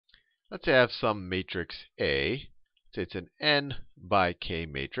let's say I have some matrix A. Let's say it's an n by k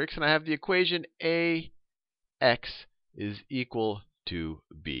matrix, and I have the equation ax is equal to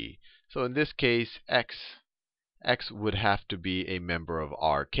b. So in this case, x would have to be a member of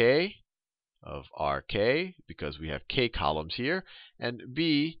Rk, because we have k columns here, and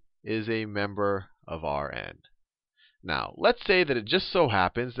b is a member of Rn. Now, let's say that it just so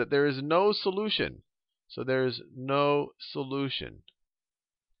happens that there is no solution. So there is no solution.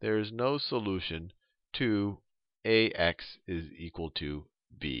 There is no solution to ax is equal to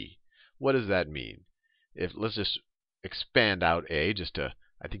b. What does that mean? Let's just expand out a just to,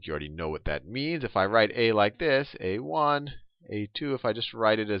 I think you already know what that means. If I write a like this, a1, a2, if I just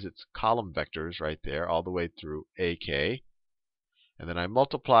write it as its column vectors right there, all the way through ak, and then I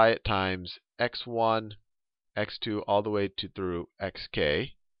multiply it times x1, x2, all the way through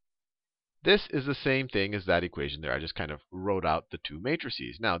xk. This is the same thing as that equation there. I just kind of wrote out the two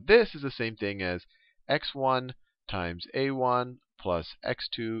matrices. Now, this is the same thing as x1 times a1 plus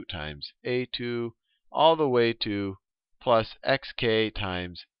x2 times a2, all the way to plus xk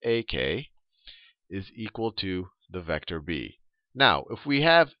times ak is equal to the vector b. Now,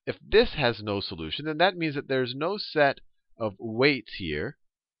 if this has no solution, then that means that there's no set of weights here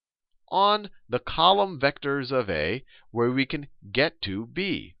on the column vectors of A where we can get to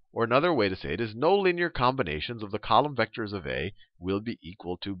B. Or another way to say it is no linear combinations of the column vectors of A will be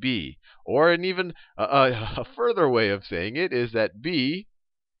equal to B. Or an even a further way of saying it is that B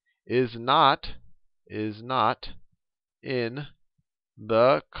is not in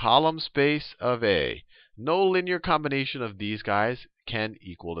the column space of A. No linear combination of these guys can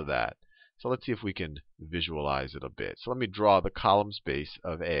equal to that. So let's see if we can visualize it a bit. So let me draw the column space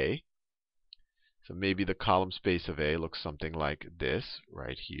of A. So maybe the column space of A looks something like this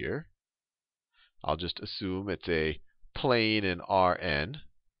right here. I'll just assume it's a plane in Rn.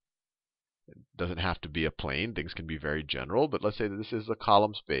 It doesn't have to be a plane. Things can be very general. But let's say that this is the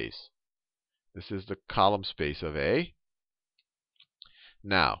column space. This is the column space of A.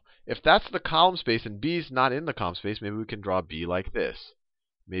 Now, if that's the column space and B is not in the column space, maybe we can draw B like this.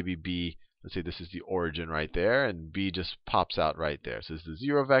 Maybe B, let's say this is the origin right there, and B just pops out right there. So this is the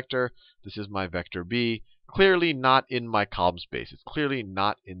 0 vector. This is my vector B. Clearly not in my column space. It's clearly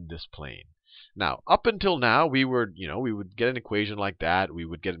not in this plane. Now, up until now, we would get an equation like that. We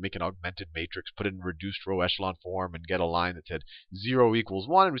would make an augmented matrix, put it in reduced row echelon form, and get a line that said 0 equals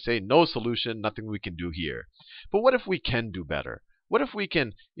 1, and we say no solution, nothing we can do here. But what if we can do better? What if we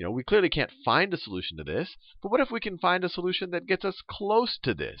can, we clearly can't find a solution to this, but what if we can find a solution that gets us close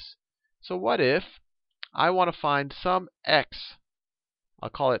to this? So what if I want to find some x, I'll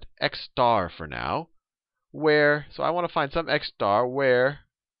call it x star for now, so I want to find some x star where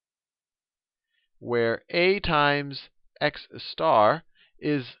a times x star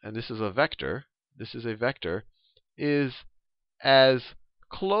is, and this is a vector, is as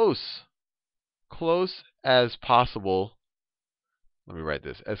close as possible. Let me write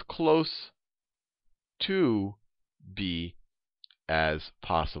this, as close to B as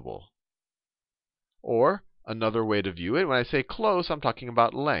possible. Or another way to view it, when I say close, I'm talking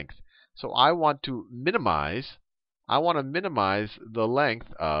about length. So I want to minimize the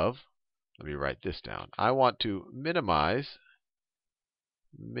length of, let me write this down. I want to minimize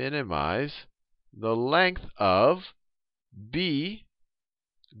the length of B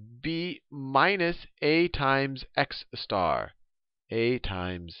minus a times x star. A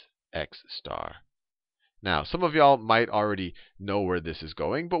times x star. Now, some of y'all might already know where this is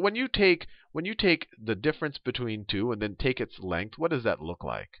going, but when you take the difference between two and then take its length, what does that look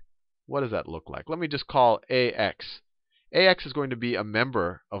like? What does that look like? Let me just call ax. Ax is going to be a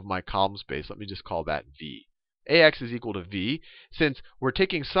member of my column space. Let me just call that v. Ax is equal to v. Since we're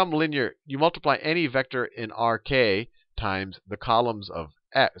taking some linear, you multiply any vector in Rk times the columns of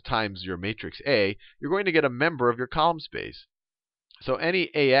times your matrix A, you're going to get a member of your column space. So any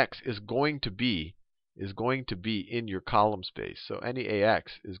ax is going to be in your column space. So any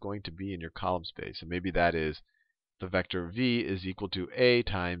ax is going to be in your column space. So maybe that is the vector v is equal to a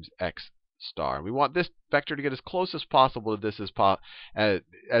times x star. We want this vector to get as close as possible to this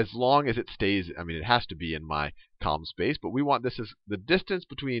as long as it stays. I mean, it has to be in my column space, but we want the distance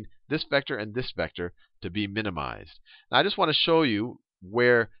between this vector and this vector to be minimized. Now, I just want to show you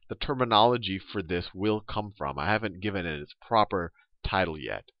where the terminology for this will come from. I haven't given it its proper title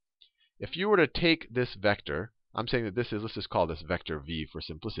yet. If you were to take this vector, I'm saying that this is, let's just call this vector v for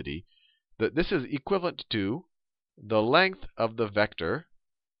simplicity, that this is equivalent to the length of the vector,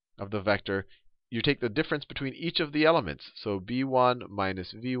 you take the difference between each of the elements. So b1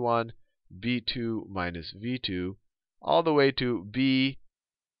 minus v1, b2 minus v2, all the way to bn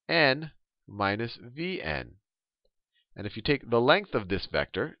n minus vn. And if you take the length of this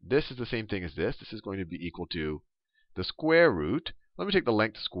vector, this is the same thing as this. This is going to be equal to the square root. Let me take the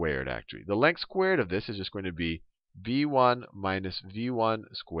length squared, actually. The length squared of this is just going to be b1 minus v1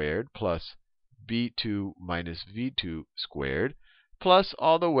 squared plus b2 minus v2 squared plus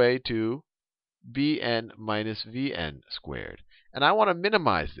all the way to bn minus vn squared. And I want to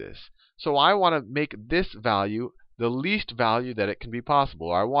minimize this. So I want to make this value the least value that it can be possible.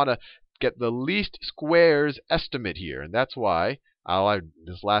 Or I want to get the least squares estimate here. And that's why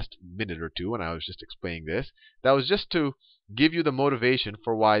this last minute or two when I was just explaining this, that was just to give you the motivation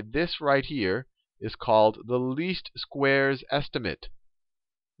for why this right here is called the least squares estimate.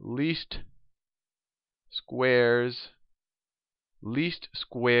 Least squares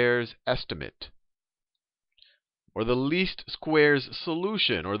estimate. Or the least squares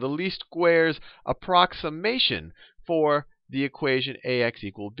solution, or the least squares approximation for the equation ax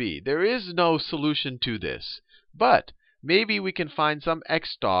equal b. There is no solution to this, but maybe we can find some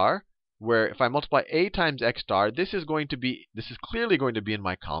x star where if I multiply a times x star, this is clearly going to be in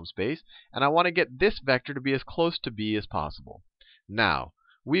my column space, and I want to get this vector to be as close to b as possible. Now,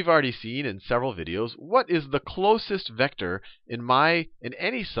 we've already seen in several videos what is the closest vector in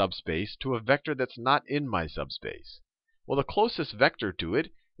any subspace to a vector that's not in my subspace. Well, the closest vector to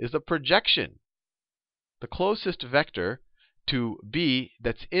it is the projection. The closest vector to b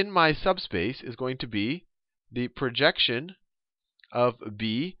that's in my subspace is going to be the projection of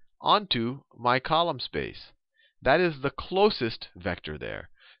b onto my column space. That is the closest vector there.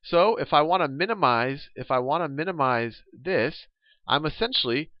 So if I want to minimize this, I want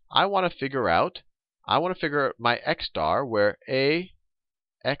to figure out my x star, where a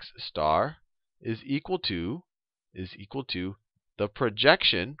x star is equal to the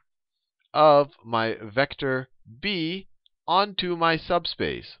projection of my vector b onto my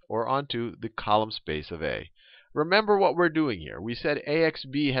subspace, or onto the column space of A. Remember what we're doing here. We said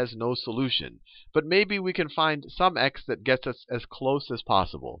AXB has no solution, but maybe we can find some x that gets us as close as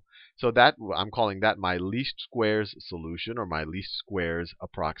possible. So that I'm calling that my least squares solution, or my least squares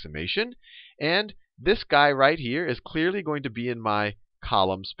approximation. And this guy right here is clearly going to be in my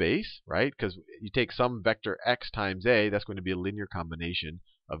column space, right? Because you take some vector x times a, that's going to be a linear combination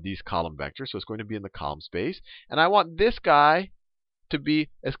of these column vectors, so it's going to be in the column space. And I want this guy to be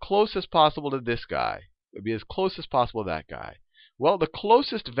as close as possible to this guy. It would be as close as possible to that guy. Well, the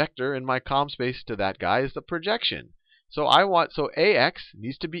closest vector in my column space to that guy is the projection. So AX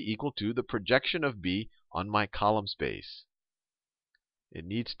needs to be equal to the projection of B on my column space. It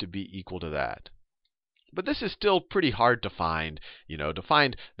needs to be equal to that. But this is still pretty hard to find. To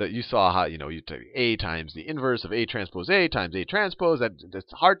find that, you saw how, you take A times the inverse of A transpose A times A transpose.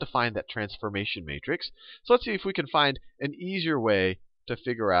 It's hard to find that transformation matrix. So let's see if we can find an easier way to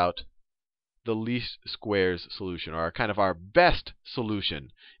figure out the least squares solution, or kind of our best solution.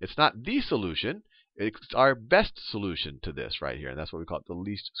 It's not the solution. It's our best solution to this right here. And that's what we call it, the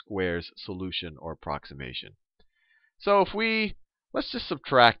least squares solution or approximation. So let's just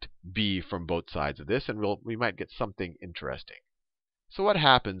subtract b from both sides of this, and we might get something interesting. So what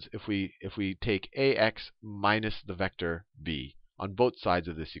happens if we take ax minus the vector b on both sides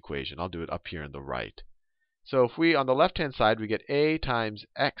of this equation? I'll do it up here on the right. So if on the left-hand side, we get a times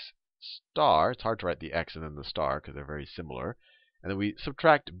x star. It's hard to write the x and then the star because they're very similar. And then we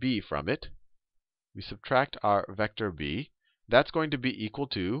subtract b from it. We subtract our vector b. That's going to be equal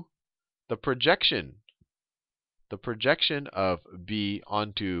to the projection of b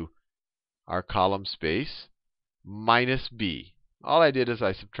onto our column space minus b. All I did is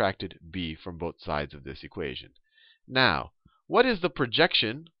I subtracted b from both sides of this equation. Now, what is the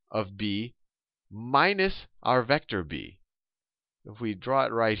projection of b minus our vector b? If we draw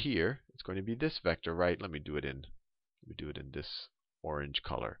it right here, it's going to be this vector, right? Let me do it in this orange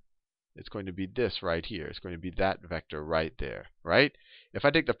color. It's going to be this right here. It's going to be that vector right there, right? If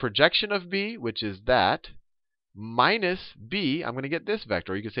I take the projection of b, which is that, minus b, I'm going to get this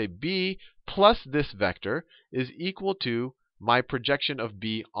vector. You can say b plus this vector is equal to my projection of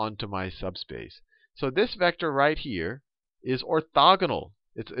b onto my subspace. So this vector right here is orthogonal.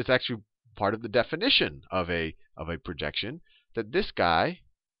 It's actually part of the definition of a projection, that this guy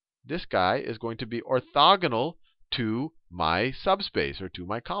is going to be orthogonal to my subspace, or to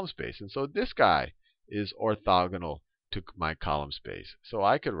my column space. And so this guy is orthogonal to my column space. So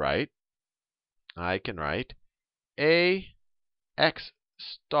I can write a x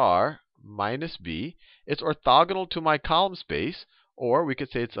star minus b. It's orthogonal to my column space, or we could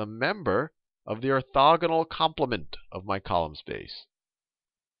say it's a member of the orthogonal complement of my column space.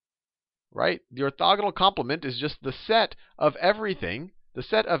 Right? The orthogonal complement is just the set of everything The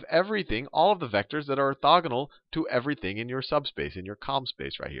set of everything, all of the vectors that are orthogonal to everything in your subspace, in your column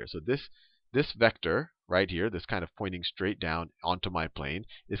space right here. So this vector right here, this kind of pointing straight down onto my plane,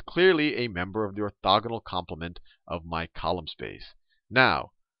 is clearly a member of the orthogonal complement of my column space.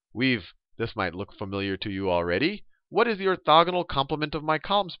 Now, this might look familiar to you already. What is the orthogonal complement of my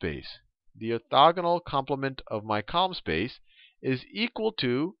column space? The orthogonal complement of my column space is equal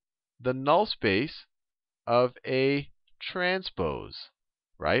to the null space of A transpose,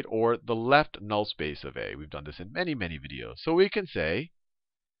 right? Or the left null space of A. We've done this in many, many videos. So we can say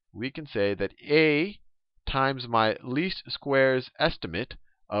that A times my least squares estimate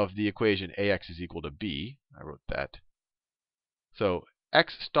of the equation AX is equal to B. I wrote that. So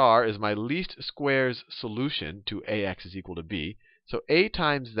X star is my least squares solution to AX is equal to B. So A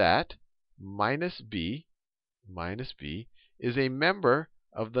times that minus B is a member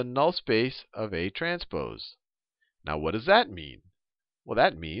of the null space of A transpose. Now what does that mean? Well,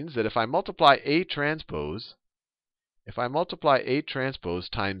 that means that if I multiply A transpose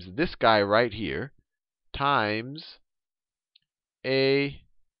times this guy right here times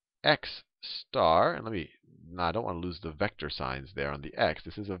AX star, and I don't want to lose the vector signs there on the x.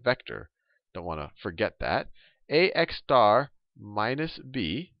 This is a vector. Don't want to forget that. AX star minus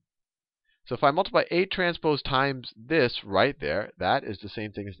B. So if I multiply A transpose times this right there, that is the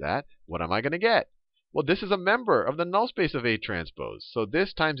same thing as that. What am I going to get? Well, this is a member of the null space of A transpose. So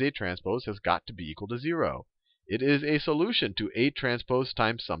this times A transpose has got to be equal to 0. It is a solution to A transpose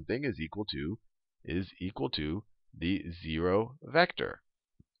times something is equal to the 0 vector.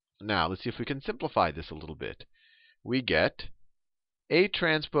 Now, let's see if we can simplify this a little bit. We get A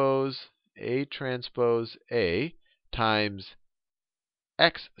transpose A times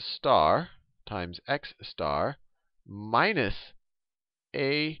X star minus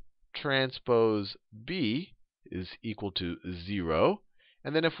A transpose B is equal to 0.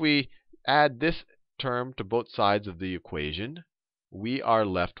 And then if we add this term to both sides of the equation, we are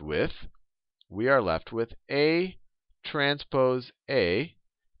left with A transpose A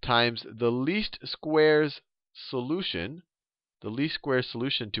times the least squares solution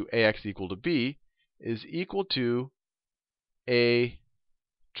to AX equal to B is equal to A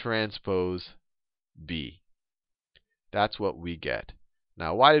transpose B. That's what we get.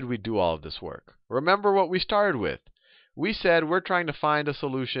 Now, why did we do all of this work? Remember what we started with. We said we're trying to find a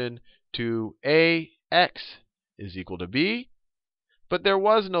solution to AX is equal to B, but there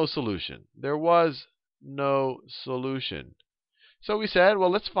was no solution. So we said,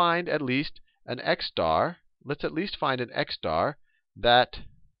 well, let's find at least an X star. Let's at least find an X star that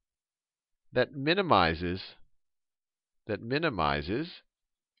minimizes the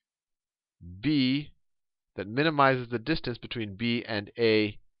distance between B and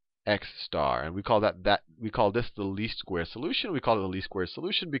A X star. And we call this the least square solution. We call it the least square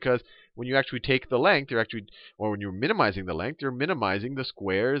solution because when you actually take the length, when you're minimizing the length, you're minimizing the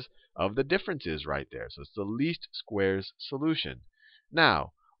squares of the differences right there. So it's the least squares solution.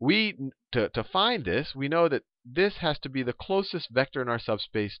 Now, to find this, we know that this has to be the closest vector in our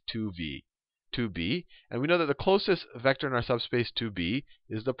subspace to B. And we know that the closest vector in our subspace to B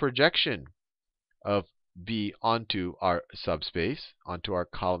is the projection of B onto our subspace, onto our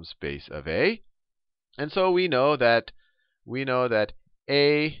column space of A. And so we know that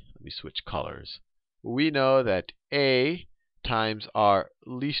A, let me switch colors. We know that A times our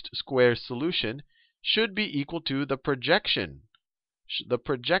least squares solution should be equal to the projection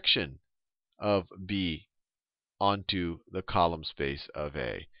of B onto the column space of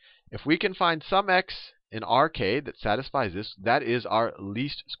A. If we can find some x in Rk that satisfies this, that is our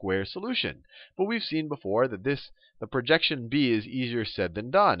least square solution. But we've seen before that the projection B is easier said than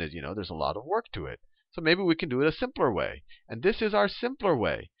done. As you know, there's a lot of work to it. So maybe we can do it a simpler way. And this is our simpler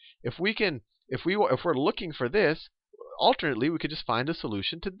way. If we're looking for this, alternately, we could just find a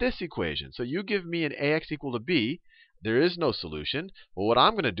solution to this equation. So you give me an AX equal to B. There is no solution. Well, what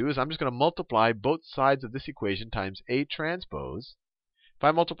I'm going to do is I'm just going to multiply both sides of this equation times A transpose. If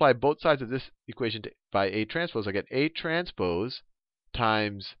I multiply both sides of this equation by A transpose, I get A transpose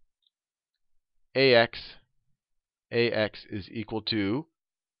times AX. AX is equal to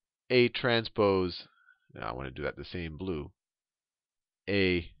A transpose. Now I want to do that the same blue.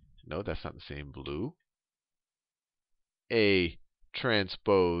 No, that's not the same blue. A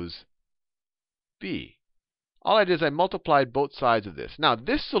transpose B. All I did is I multiplied both sides of this. Now,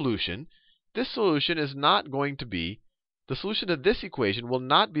 this solution is not going to be, the solution to this equation will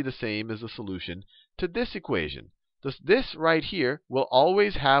not be the same as the solution to this equation. This right here will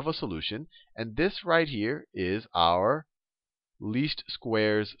always have a solution, and this right here is our least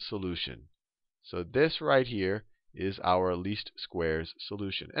squares solution. So this right here is our least squares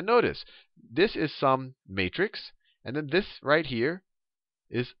solution. And notice, this is some matrix, and then this right here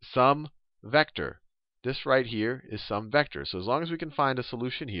is some vector. This right here is some vector. So as long as we can find a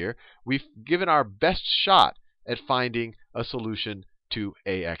solution here, we've given our best shot at finding a solution to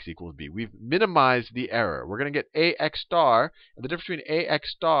ax equals b. We've minimized the error. We're going to get ax star, and the difference between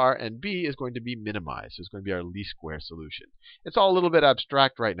ax star and b is going to be minimized. So it's going to be our least square solution. It's all a little bit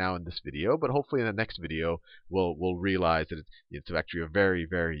abstract right now in this video, but hopefully in the next video we'll realize that it's actually a very,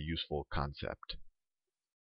 very useful concept.